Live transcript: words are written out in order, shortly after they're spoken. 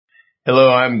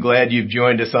Hello, I'm glad you've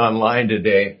joined us online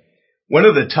today. One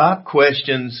of the top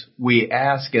questions we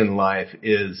ask in life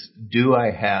is, do I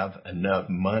have enough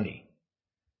money?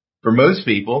 For most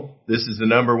people, this is the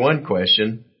number one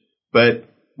question, but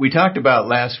we talked about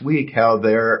last week how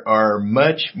there are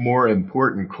much more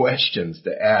important questions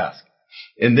to ask.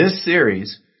 In this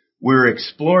series, we're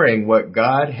exploring what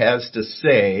God has to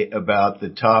say about the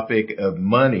topic of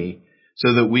money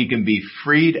so that we can be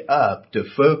freed up to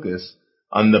focus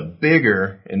on the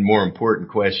bigger and more important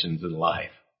questions in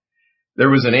life. There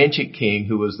was an ancient king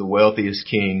who was the wealthiest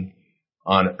king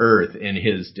on earth in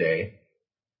his day.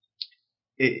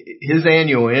 His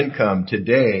annual income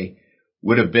today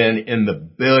would have been in the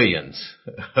billions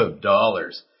of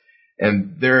dollars.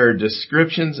 And there are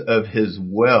descriptions of his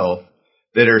wealth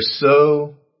that are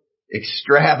so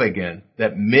extravagant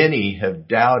that many have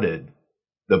doubted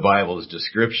the Bible's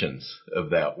descriptions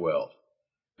of that wealth.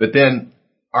 But then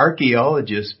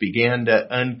archaeologists began to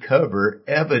uncover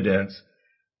evidence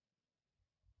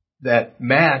that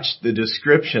matched the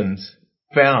descriptions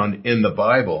found in the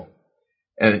Bible.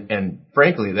 And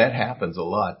frankly, that happens a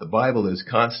lot. The Bible is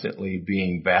constantly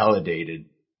being validated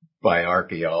by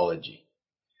archaeology.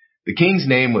 The king's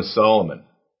name was Solomon.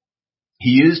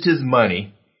 He used his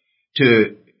money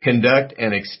to conduct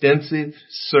an extensive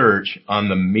search on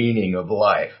the meaning of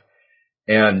life.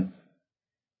 And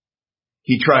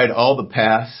he tried all the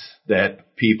paths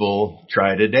that people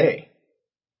try today.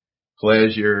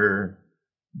 Pleasure,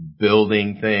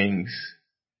 building things,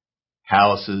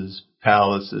 houses,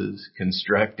 palaces,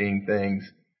 constructing things,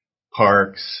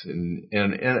 parks,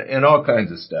 and all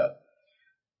kinds of stuff.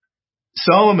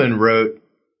 Solomon wrote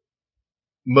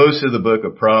most of the book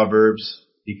of Proverbs,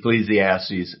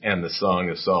 Ecclesiastes, and the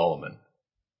Song of Solomon.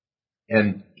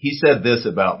 And he said this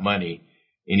about money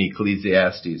in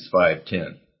Ecclesiastes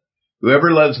 5:10.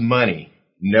 Whoever loves money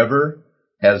never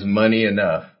has money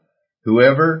enough.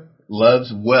 Whoever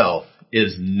loves wealth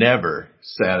is never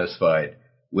satisfied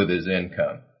with his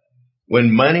income.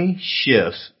 When money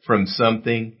shifts from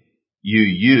something you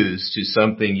use to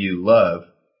something you love,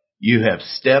 you have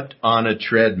stepped on a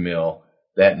treadmill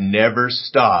that never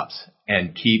stops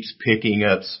and keeps picking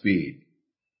up speed.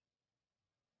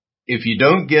 If you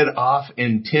don't get off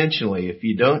intentionally, if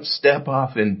you don't step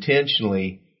off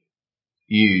intentionally,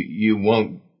 you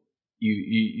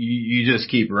just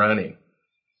keep running.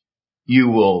 You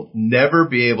will never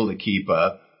be able to keep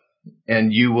up,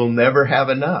 and you will never have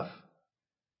enough.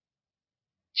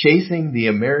 Chasing the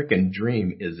American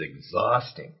dream is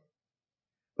exhausting.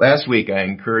 Last week, I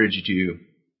encouraged you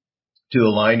to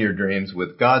align your dreams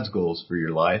with God's goals for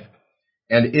your life.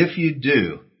 And if you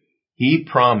do, He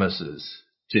promises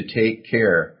to take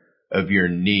care of your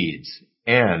needs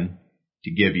and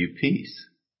to give you peace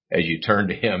as you turn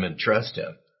to Him and trust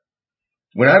Him.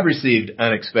 When I've received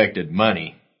unexpected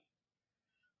money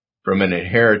from an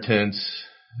inheritance,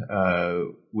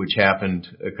 which happened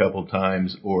a couple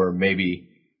times, or maybe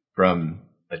from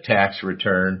a tax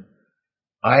return,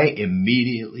 I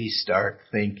immediately start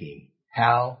thinking,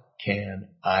 how can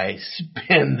I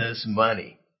spend this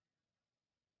money?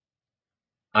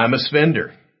 I'm a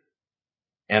spender,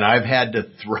 and I've had to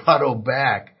throttle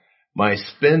back my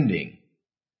spending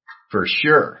for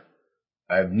sure.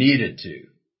 I've needed to.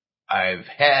 I've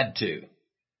had to.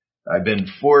 I've been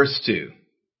forced to.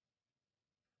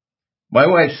 My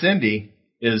wife Cindy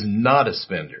is not a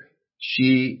spender.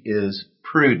 She is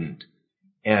prudent,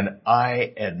 and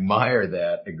I admire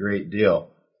that a great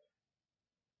deal.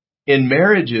 In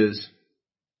marriages,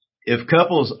 if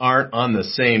couples aren't on the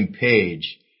same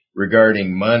page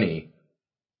regarding money,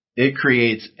 it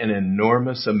creates an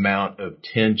enormous amount of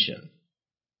tension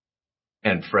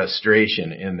and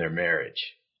frustration in their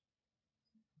marriage.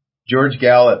 George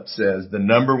Gallup says the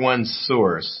number one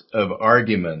source of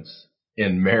arguments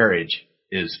in marriage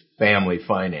is family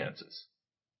finances.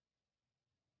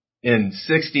 In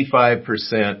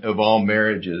 65% of all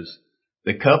marriages,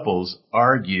 the couples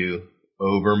argue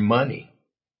over money.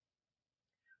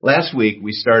 Last week,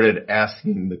 we started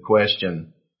asking the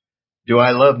question, do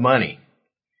I love money?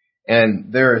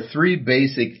 And there are three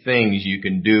basic things you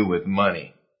can do with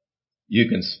money. You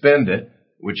can spend it,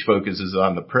 which focuses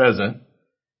on the present.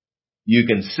 You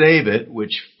can save it,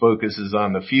 which focuses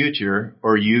on the future,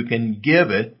 or you can give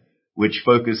it, which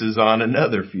focuses on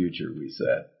another future, we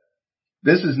said.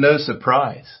 This is no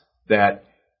surprise that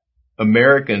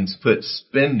Americans put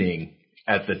spending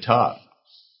at the top.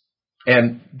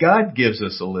 And God gives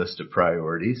us a list of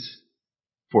priorities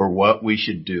for what we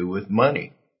should do with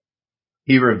money.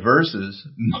 He reverses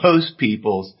most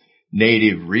people's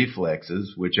native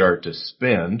reflexes, which are to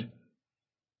spend.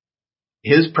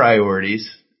 His priorities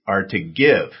are to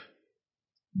give.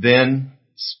 then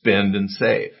spend and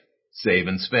save. Save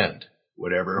and spend,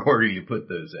 whatever order you put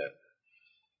those in.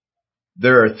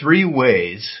 There are three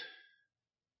ways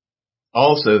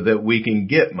also that we can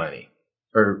get money.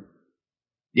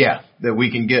 That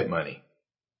we can get money.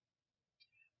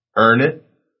 Earn it,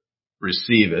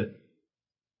 receive it,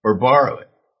 or borrow it.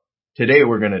 Today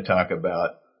we're going to talk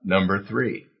about number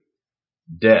 3,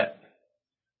 debt.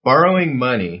 Borrowing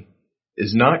money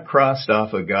is not crossed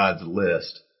off of God's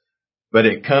list, but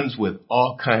it comes with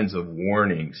all kinds of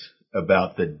warnings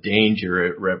about the danger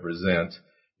it represents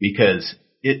because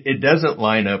it doesn't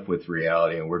line up with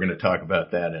reality, and we're going to talk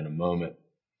about that in a moment.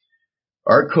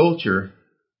 Our culture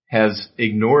has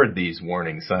ignored these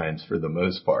warning signs for the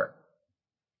most part.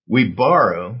 We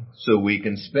borrow so we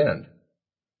can spend.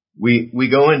 We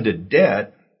go into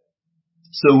debt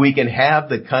so we can have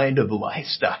the kind of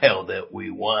lifestyle that we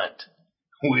want.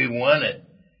 We want it.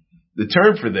 The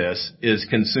term for this is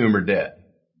consumer debt.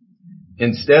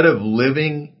 Instead of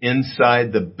living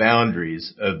inside the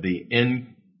boundaries of the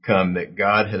income that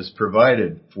God has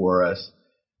provided for us,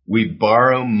 we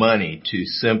borrow money to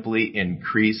simply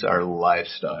increase our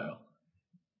lifestyle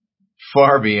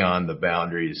far beyond the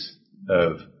boundaries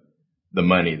of the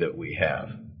money that we have.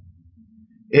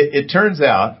 It turns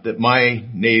out that my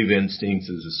knave instincts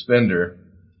as a spender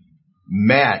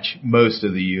match most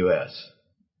of the U.S.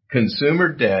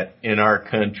 Consumer debt in our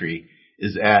country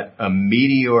is at a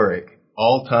meteoric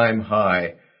all-time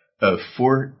high of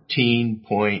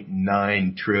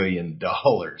 $14.9 trillion.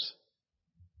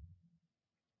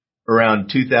 Around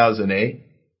 2008,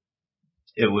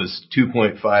 it was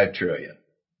 $2.5 trillion.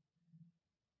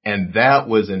 And that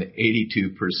was an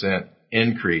 82%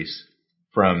 increase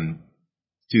from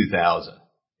 2000.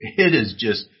 It is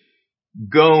just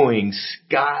going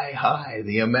sky high,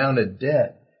 the amount of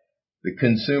debt, the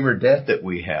consumer debt that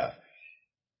we have.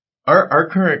 Our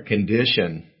current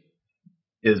condition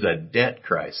is a debt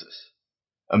crisis.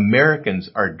 Americans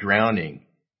are drowning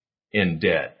in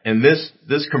debt. And this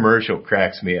commercial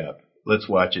cracks me up. Let's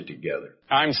watch it together.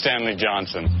 I'm Stanley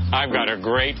Johnson. I've got a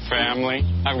great family.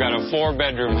 I've got a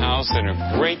 4-bedroom house in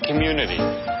a great community.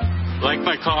 Like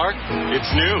my car?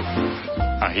 It's new.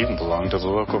 I even belong to the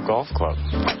local golf club.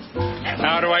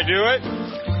 How do I do it?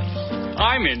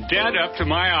 I'm in debt up to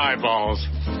my eyeballs.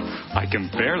 I can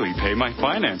barely pay my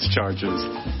finance charges.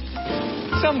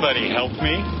 Somebody help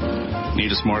me.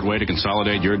 Need a smart way to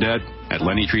consolidate your debt? At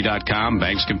LendingTree.com,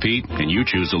 banks compete, and you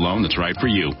choose the loan that's right for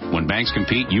you. When banks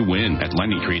compete, you win at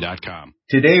LendingTree.com.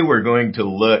 Today we're going to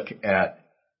look at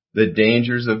the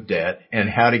dangers of debt and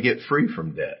how to get free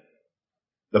from debt.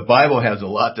 The Bible has a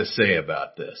lot to say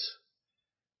about this.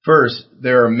 First,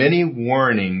 there are many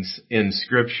warnings in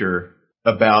Scripture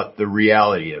about the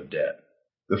reality of debt.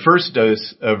 The first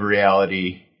dose of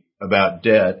reality about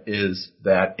debt is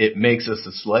that it makes us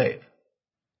a slave.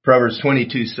 Proverbs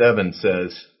 22:7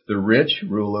 says, "The rich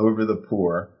rule over the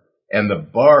poor, and the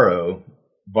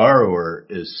borrower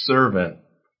is servant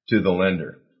to the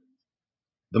lender."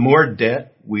 The more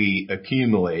debt we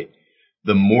accumulate,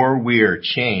 the more we are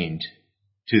chained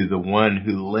to the one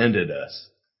who lended us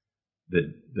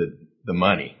the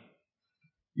money.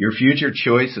 Your future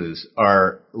choices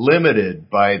are limited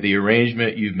by the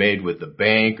arrangement you've made with the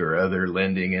bank or other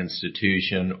lending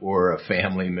institution or a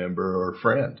family member or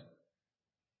friend.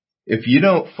 If you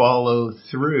don't follow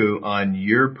through on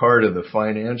your part of the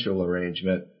financial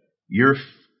arrangement, your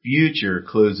future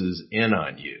closes in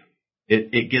on you.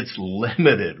 It gets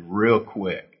limited real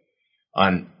quick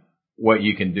on what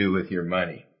you can do with your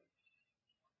money.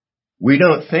 We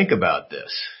don't think about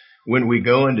this when we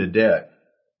go into debt,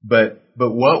 but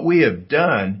what we have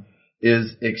done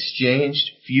is exchanged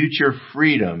future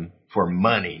freedom for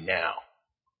money now.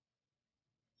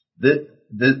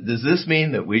 Does this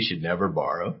mean that we should never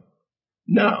borrow?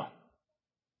 No.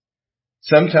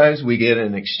 Sometimes we get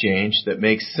an exchange that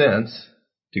makes sense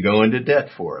to go into debt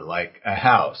for, like a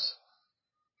house,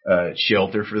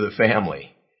 shelter for the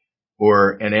family,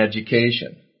 or an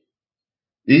education.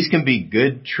 These can be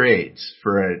good trades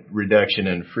for a reduction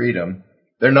in freedom.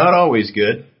 They're not always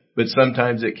good, but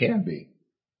sometimes it can be.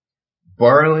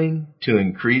 Borrowing to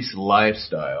increase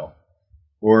lifestyle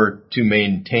or to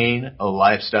maintain a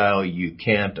lifestyle you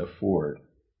can't afford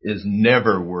is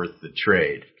never worth the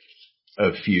trade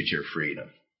of future freedom.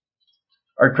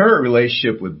 Our current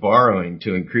relationship with borrowing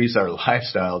to increase our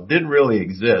lifestyle didn't really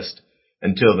exist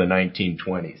until the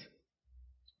 1920s.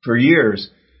 For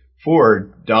years,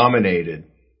 Ford dominated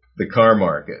the car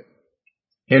market.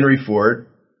 Henry Ford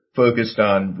focused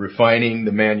on refining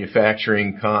the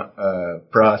manufacturing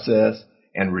process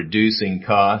and reducing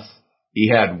costs. He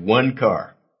had one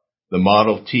car, the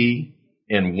Model T,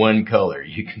 in one color.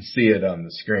 You can see it on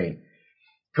the screen.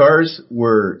 Cars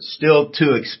were still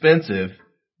too expensive,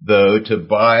 though, to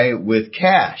buy with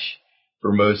cash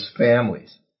for most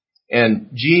families.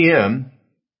 And GM,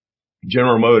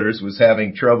 General Motors, was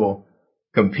having trouble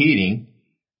competing,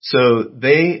 so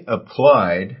they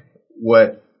applied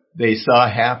what they saw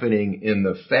happening in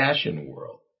the fashion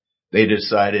world. They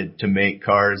decided to make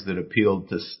cars that appealed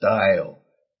to style,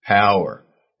 power,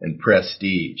 and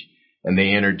prestige, and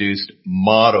they introduced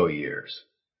model years.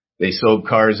 They sold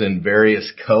cars in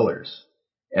various colors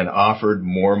and offered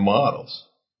more models.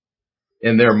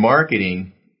 In their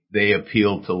marketing, they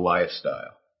appealed to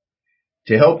lifestyle.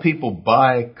 To help people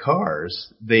buy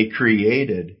cars, they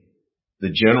created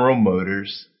the General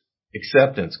Motors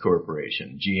Acceptance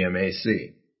Corporation,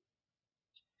 GMAC.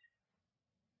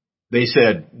 They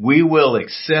said, we will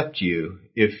accept you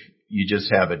if you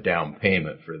just have a down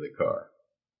payment for the car.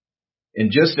 In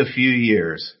just a few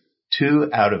years,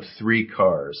 2 out of 3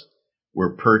 cars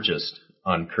were purchased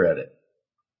on credit.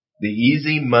 The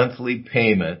easy monthly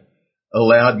payment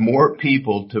allowed more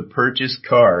people to purchase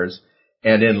cars,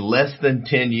 and in less than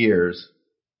 10 years,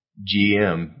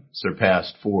 GM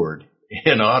surpassed Ford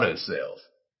in auto sales.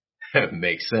 That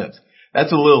makes sense.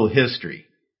 That's a little history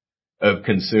of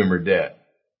consumer debt.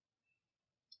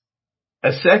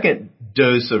 A second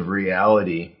dose of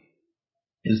reality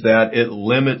is that it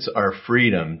limits our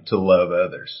freedom to love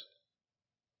others.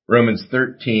 Romans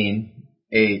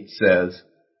 13:8 says,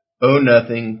 "Owe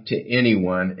nothing to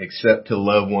anyone except to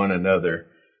love one another,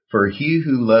 for he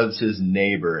who loves his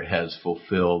neighbor has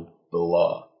fulfilled the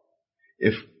law."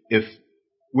 If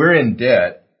we're in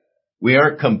debt, we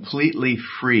aren't completely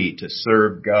free to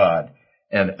serve God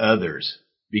and others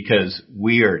because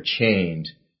we are chained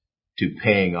to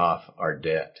paying off our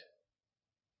debt.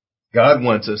 God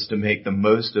wants us to make the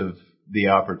most of the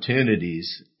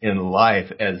opportunities in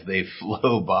life as they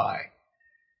flow by.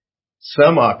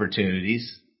 Some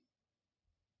opportunities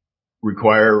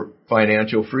require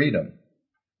financial freedom.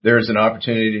 There's an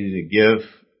opportunity to give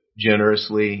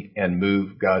generously and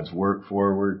move God's work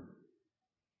forward,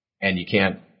 and you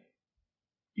can't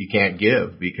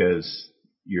give because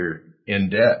you're in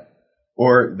debt.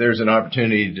 Or there's an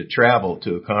opportunity to travel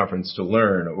to a conference to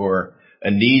learn, or a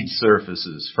need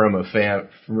surfaces from a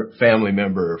family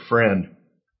member or friend,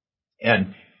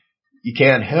 and you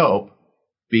can't help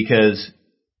because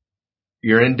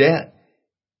you're in debt.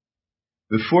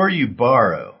 Before you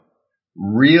borrow,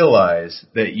 realize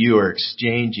that you are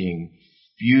exchanging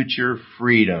future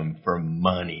freedom for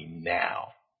money now.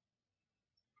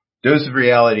 Dose of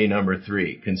reality number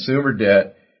 3. Consumer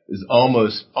debt is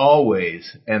almost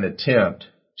always an attempt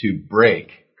to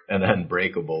break an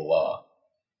unbreakable law.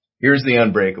 Here's the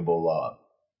unbreakable law.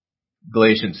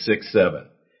 Galatians 6:7.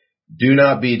 Do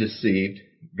not be deceived.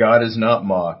 God is not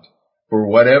mocked. For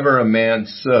whatever a man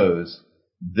sows,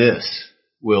 this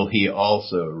will he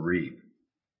also reap.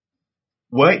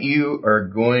 What you are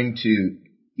going to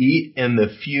eat in the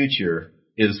future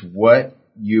is what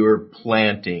you're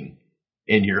planting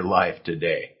in your life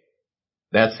today.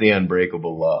 That's the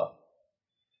unbreakable law.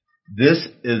 This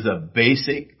is a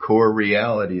basic core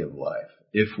reality of life.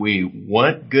 If we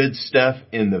want good stuff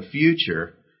in the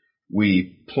future,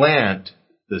 we plant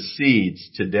the seeds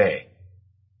today.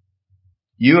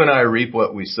 You and I reap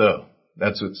what we sow.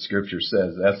 That's what Scripture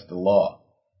says. That's the law.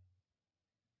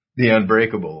 The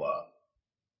unbreakable law.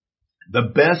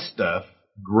 The best stuff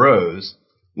grows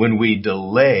when we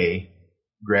delay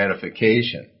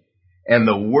gratification. And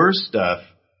the worst stuff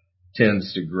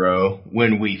tends to grow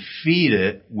when we feed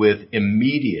it with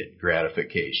immediate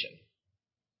gratification.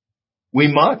 We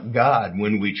mock God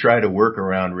when we try to work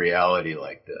around reality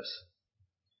like this.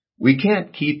 We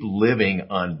can't keep living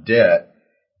on debt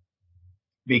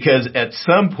because at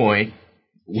some point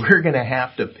we're going to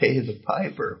have to pay the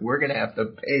piper. We're going to have to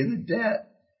pay the debt.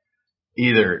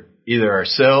 Either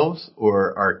ourselves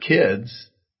or our kids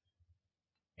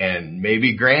and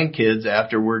maybe grandkids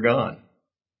after we're gone.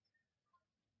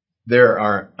 There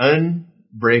are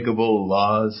unbreakable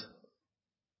laws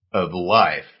of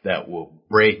life that will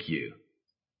break you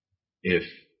if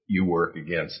you work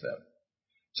against them.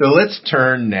 So let's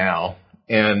turn now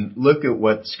and look at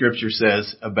what Scripture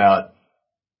says about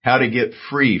how to get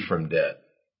free from debt.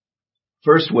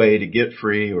 First way to get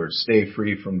free or stay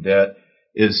free from debt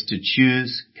is to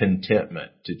choose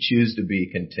contentment, to choose to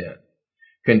be content.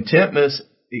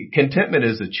 Contentment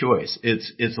is a choice.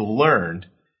 It's learned.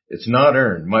 It's not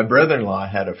earned. My brother-in-law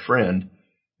had a friend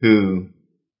who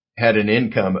had an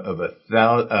income of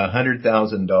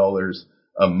 $100,000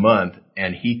 a month,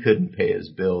 and he couldn't pay his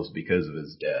bills because of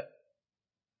his debt.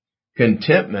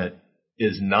 Contentment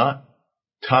is not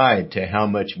tied to how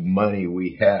much money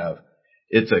we have.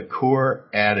 It's a core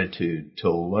attitude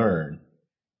to learn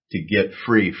to get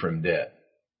free from debt.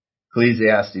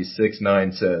 Ecclesiastes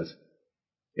 6:9 says,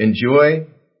 enjoy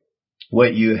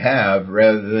what you have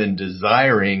rather than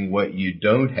desiring what you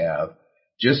don't have.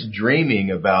 Just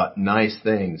dreaming about nice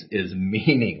things is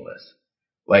meaningless,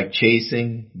 like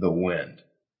chasing the wind.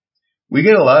 We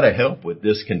get a lot of help with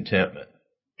discontentment.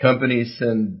 Companies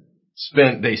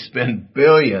spend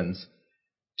billions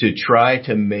to try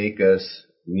to make us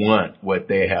want what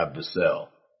they have to sell.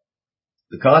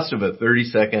 The cost of a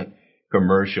 30-second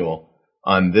commercial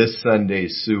on this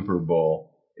Sunday's Super Bowl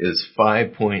is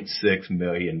 $5.6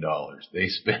 million. They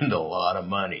spend a lot of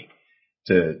money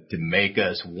to make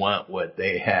us want what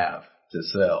they have to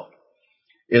sell.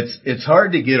 It's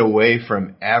hard to get away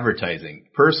from advertising.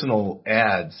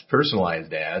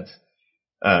 Personalized ads,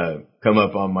 come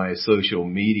up on my social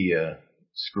media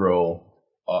scroll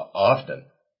often.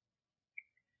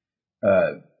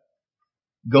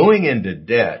 Going into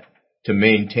debt to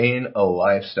maintain a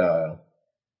lifestyle,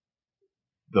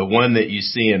 the one that you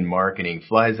see in marketing,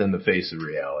 flies in the face of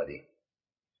reality.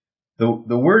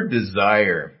 The word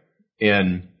desire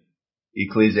in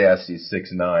Ecclesiastes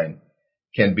 6:9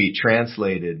 can be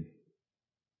translated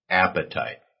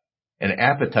appetite. And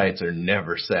appetites are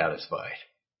never satisfied.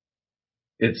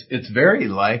 It's very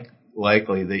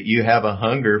likely that you have a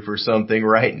hunger for something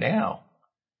right now.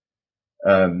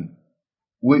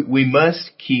 We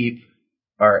must keep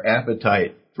our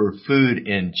appetite for food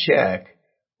in check,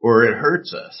 or it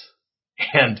hurts us.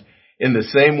 And in the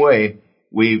same way,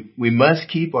 we must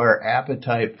keep our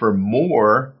appetite for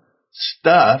more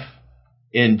stuff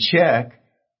in check,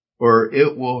 or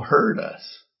it will hurt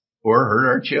us or hurt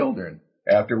our children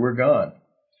after we're gone.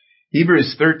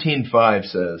 Hebrews 13:5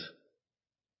 says,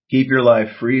 keep your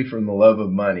life free from the love of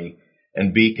money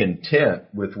and be content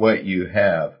with what you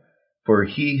have. For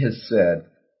he has said,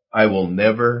 I will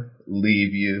never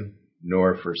leave you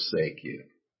nor forsake you.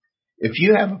 If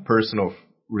you have a personal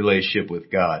relationship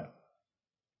with God,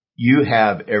 you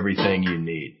have everything you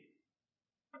need.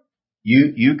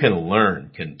 You can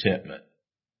learn contentment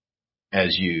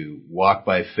as you walk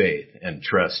by faith and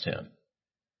trust him.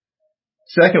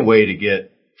 Second way to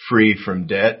get free from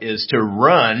debt is to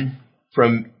run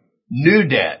from new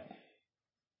debt.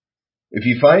 If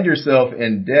you find yourself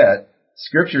in debt,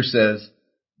 Scripture says,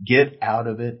 get out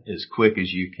of it as quick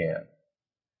as you can.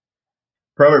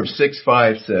 Proverbs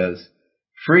 6:5 says,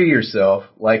 free yourself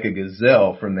like a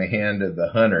gazelle from the hand of the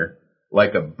hunter,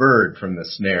 like a bird from the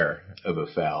snare of a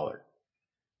fowler.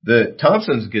 The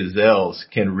Thompson's gazelles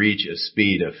can reach a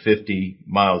speed of 50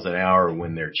 miles an hour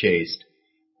when they're chased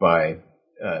by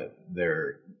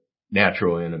their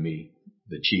natural enemy,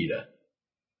 the cheetah.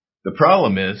 The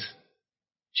problem is,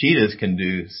 cheetahs can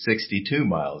do 62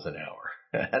 miles an hour.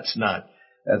 That's not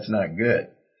good.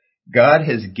 God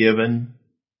has given,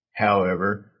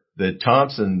 however, the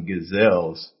Thompson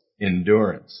gazelles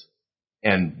endurance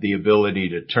and the ability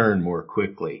to turn more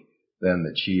quickly than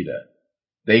the cheetah.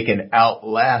 They can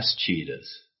outlast cheetahs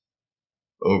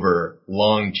over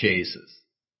long chases.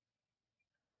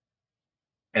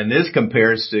 And this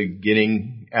compares to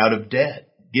getting out of debt.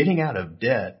 Getting out of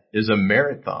debt is a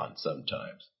marathon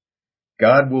sometimes.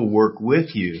 God will work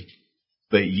with you,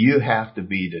 but you have to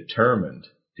be determined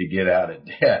to get out of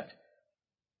debt.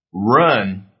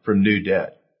 Run from new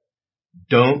debt.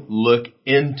 Don't look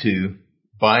into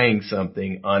buying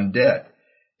something on debt.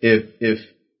 If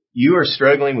you are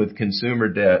struggling with consumer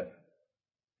debt,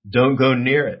 don't go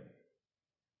near it.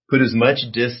 Put as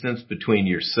much distance between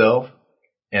yourself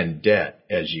and debt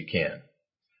as you can.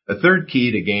 A third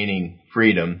key to gaining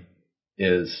freedom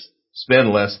is spend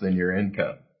less than your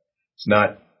income. It's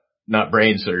not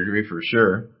brain surgery for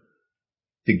sure.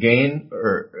 To gain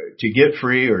or to get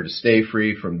free or to stay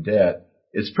free from debt,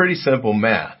 it's pretty simple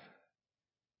math.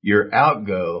 Your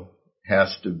outgo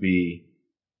has to be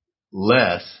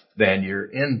less than your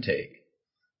intake.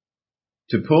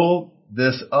 To pull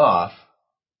this off,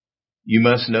 you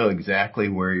must know exactly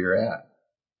where you're at.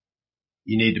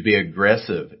 You need to be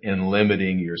aggressive in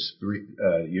limiting your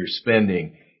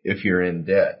spending if you're in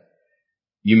debt.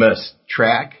 You must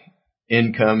track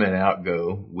income and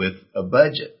outgo with a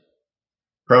budget.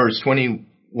 Proverbs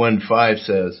 21:5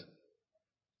 says,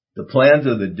 the plans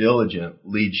of the diligent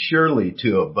lead surely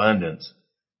to abundance,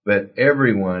 but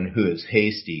everyone who is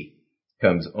hasty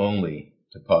comes only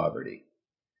to poverty.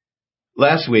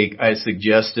 Last week, I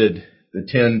suggested the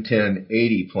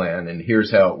 10-10-80 plan, and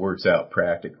here's how it works out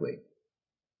practically.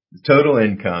 The total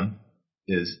income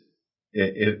is,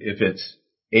 if it's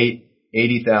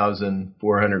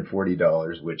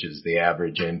 $80,440, which is the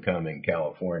average income in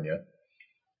California,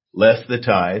 less the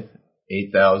tithe,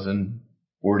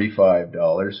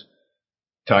 $8,045.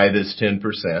 Tithe is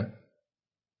 10%.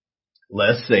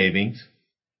 Less savings,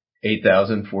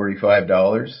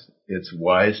 $8,045. It's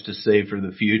wise to save for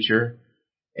the future,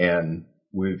 and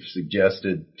we've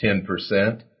suggested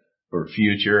 10% for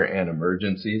future and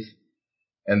emergencies.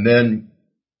 And then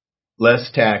less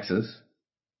taxes,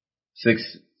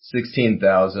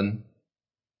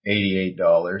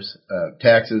 $16,088.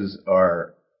 Taxes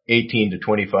are 18 to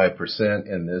 25%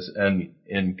 in this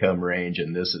income range,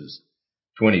 and this is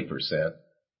 20%.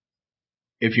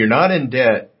 If you're not in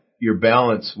debt, your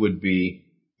balance would be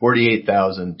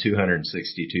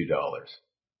 $48,262.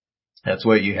 That's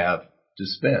what you have to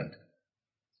spend.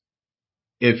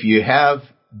 If you have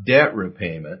debt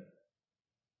repayment,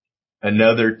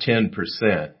 another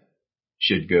 10%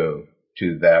 should go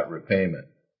to that repayment.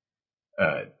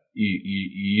 You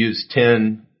use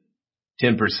 10%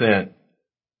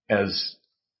 as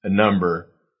a number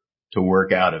to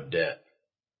work out of debt.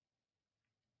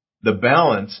 The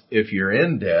balance, if you're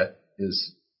in debt,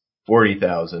 is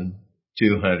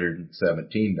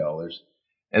 $40,217,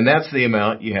 and that's the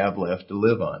amount you have left to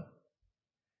live on.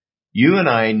 You and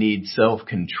I need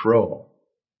self-control,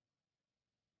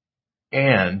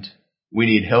 and we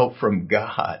need help from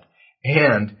God,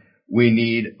 and we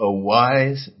need a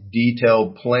wise,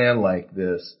 detailed plan like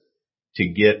this to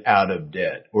get out of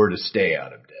debt or to stay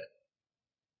out of debt.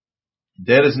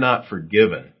 Debt is not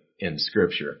forgiven in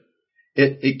Scripture.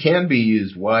 It can be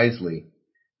used wisely,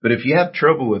 but if you have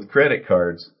trouble with credit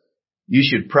cards, you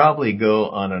should probably go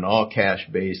on an all-cash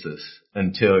basis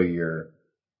until you're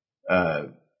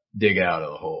dig out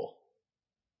of the hole.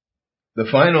 The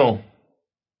final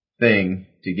thing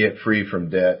to get free from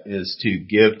debt is to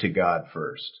give to God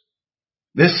first.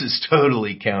 This is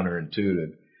totally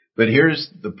counterintuitive, but here's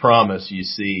the promise you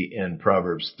see in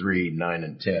Proverbs 3, 9,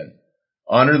 and 10.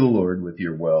 Honor the Lord with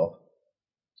your wealth,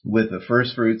 with the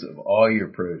first fruits of all your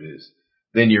produce.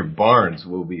 Then your barns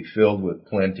will be filled with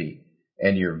plenty,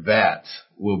 and your vats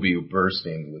will be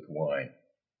bursting with wine.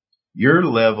 Your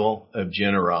level of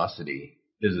generosity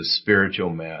is a spiritual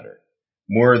matter,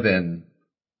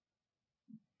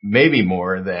 maybe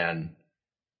more than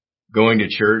going to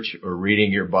church or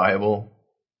reading your Bible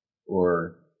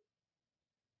or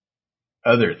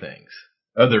other things,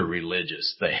 other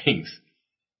religious things.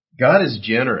 God is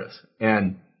generous,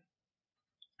 and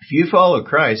if you follow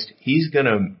Christ, He's going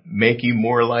to make you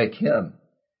more like Him.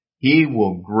 He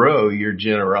will grow your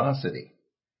generosity.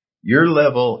 Your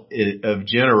level of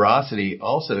generosity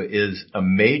also is a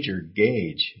major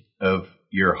gauge of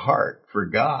your heart for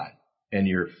God and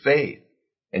your faith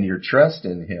and your trust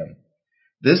in Him.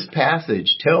 This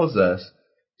passage tells us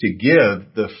to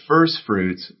give the first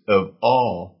fruits of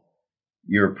all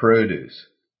your produce.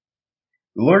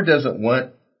 The Lord doesn't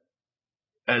want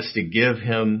us to give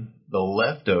Him the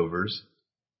leftovers.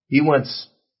 He wants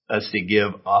us to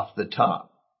give off the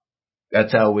top.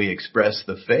 That's how we express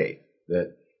the faith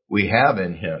that we have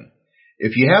in Him.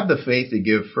 If you have the faith to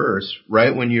give first,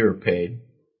 right when you're paid,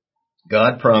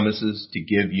 God promises to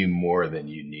give you more than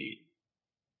you need.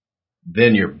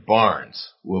 Then your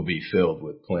barns will be filled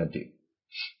with plenty.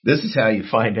 This is how you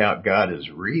find out God is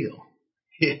real.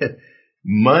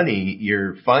 Money,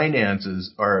 your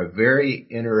finances are a very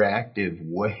interactive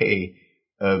way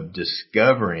of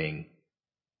discovering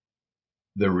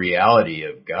the reality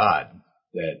of God,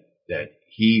 that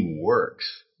He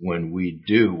works when we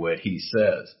do what He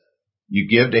says. You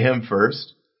give to Him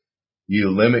first,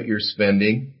 you limit your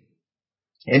spending,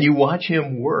 and you watch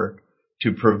Him work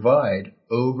to provide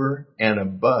over and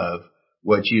above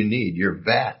what you need. Your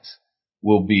vats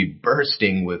will be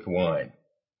bursting with wine.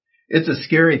 It's a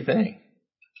scary thing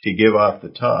to give off the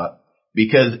top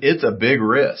because it's a big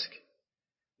risk.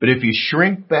 But if you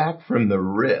shrink back from the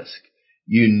risk,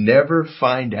 you never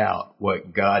find out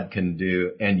what God can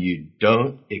do, and you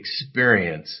don't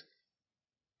experience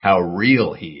how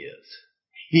real He is.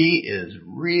 He is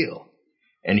real,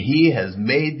 and He has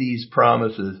made these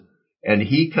promises, and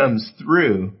He comes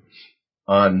through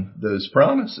on those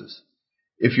promises.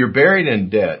 If you're buried in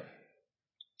debt,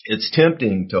 it's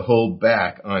tempting to hold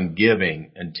back on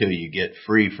giving until you get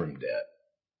free from debt.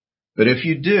 But if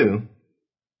you do,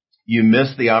 you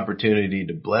miss the opportunity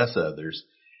to bless others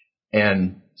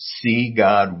and see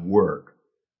God work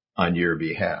on your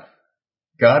behalf.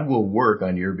 God will work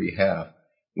on your behalf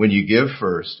when you give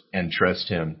first and trust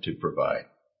Him to provide.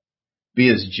 Be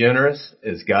as generous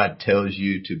as God tells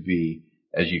you to be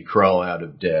as you crawl out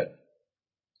of debt,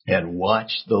 and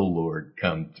watch the Lord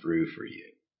come through for you.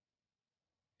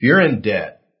 If you're in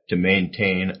debt to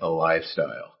maintain a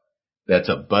lifestyle that's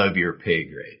above your pay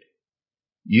grade,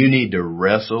 You need to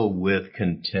wrestle with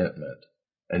contentment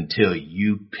until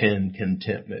you pin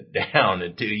contentment down,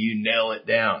 until you nail it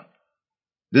down.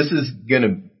 This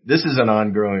is an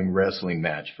ongoing wrestling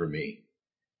match for me.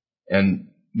 And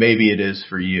maybe it is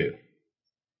for you.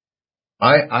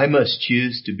 I must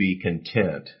choose to be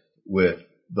content with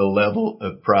the level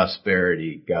of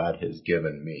prosperity God has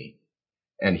given me.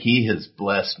 And He has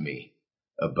blessed me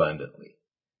abundantly.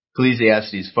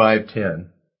 Ecclesiastes 5:10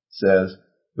 says,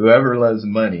 whoever loves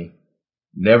money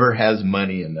never has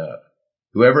money enough.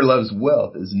 Whoever loves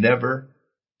wealth is never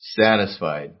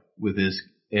satisfied with his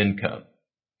income.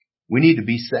 We need to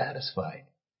be satisfied.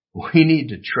 We need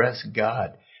to trust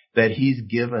God that He's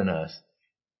given us,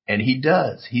 and He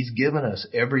does. He's given us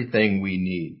everything we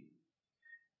need.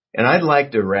 And I'd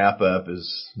like to wrap up, as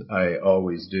I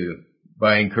always do,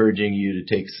 by encouraging you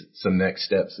to take some next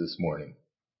steps this morning.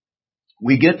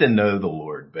 We get to know the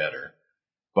Lord better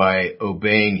by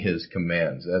obeying His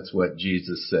commands. That's what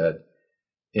Jesus said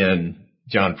in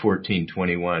John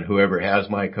 14:21. Whoever has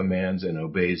my commands and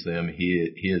obeys them,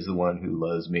 he is the one who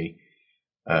loves me.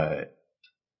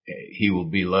 He will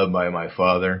be loved by my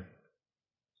Father.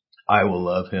 I will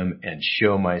love him and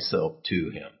show myself to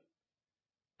him.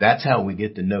 That's how we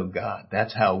get to know God.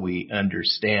 That's how we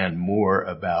understand more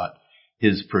about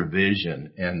His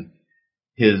provision and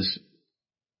His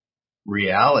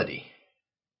reality.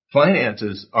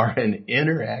 Finances are an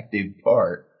interactive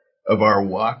part of our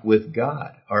walk with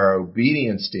God, our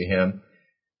obedience to Him.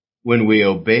 When we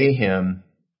obey Him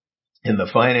in the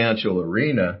financial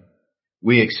arena,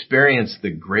 we experience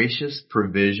the gracious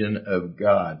provision of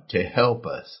God to help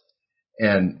us,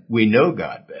 and we know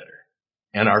God better,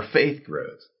 and our faith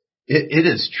grows. It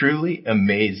is truly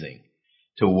amazing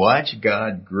to watch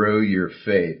God grow your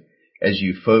faith as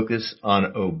you focus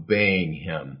on obeying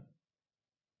Him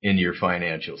in your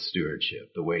financial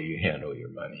stewardship, the way you handle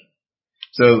your money.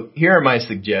 So here are my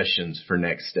suggestions for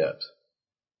next steps.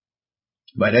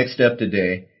 My next step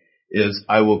today is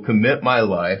I will commit my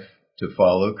life to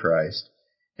follow Christ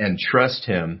and trust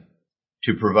Him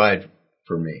to provide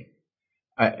for me.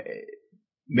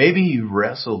 Maybe you've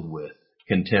wrestled with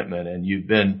contentment and you've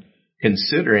been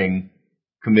considering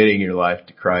committing your life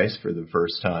to Christ for the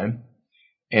first time,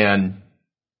 and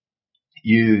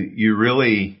you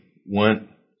really want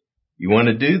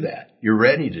to do that. You're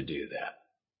ready to do that.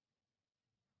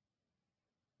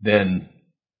 Then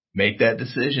make that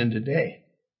decision today.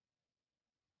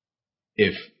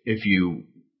 If you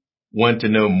want to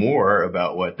know more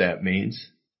about what that means,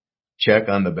 check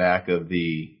on the back of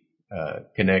the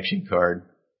connection card.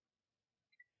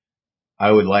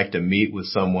 I would like to meet with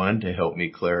someone to help me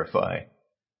clarify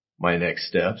my next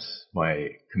steps, my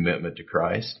commitment to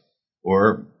Christ,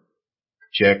 or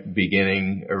check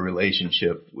beginning a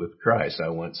relationship with Christ. I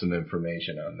want some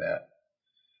information on that.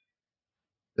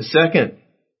 The second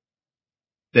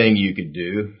thing you could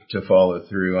do to follow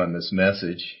through on this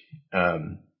message,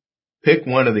 pick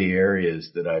one of the areas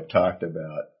that I've talked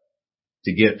about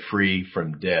to get free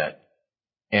from debt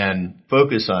and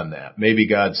focus on that. Maybe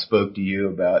God spoke to you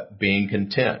about being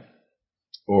content,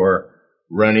 or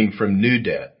running from new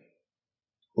debt,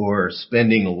 or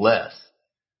spending less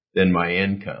than my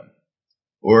income,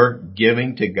 or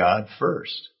giving to God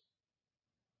first.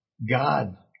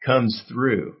 God comes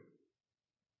through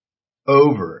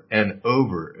over and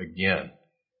over again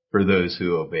for those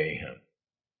who obey Him.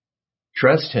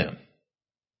 Trust Him.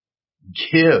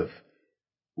 Give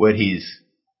what He's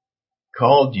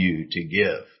called you to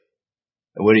give,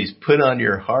 and what He's put on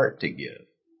your heart to give,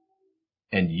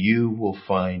 and you will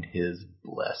find His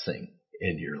blessing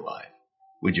in your life.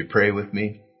 Would you pray with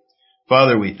me?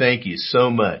 Father, we thank You so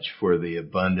much for the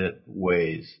abundant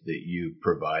ways that You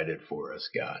provided for us,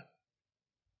 God.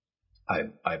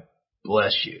 I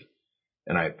bless You,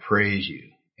 and I praise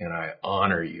You, and I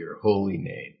honor Your holy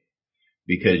name,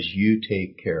 because You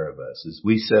take care of us as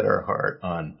we set our heart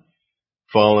on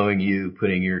following You,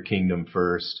 putting Your kingdom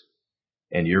first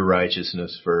and Your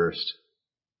righteousness first.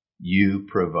 You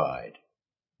provide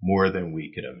more than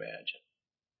we could imagine.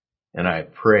 And I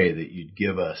pray that You'd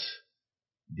give us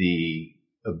the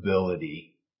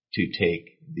ability to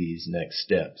take these next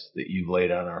steps that You've laid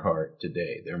on our heart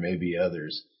today. There may be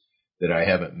others that I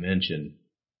haven't mentioned,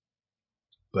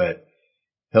 but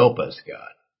help us,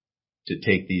 God, to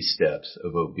take these steps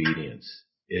of obedience.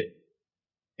 It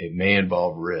may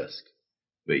involve risk,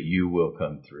 but You will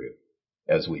come through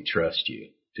as we trust You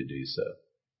to do so.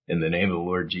 In the name of the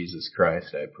Lord Jesus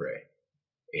Christ, I pray.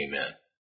 Amen.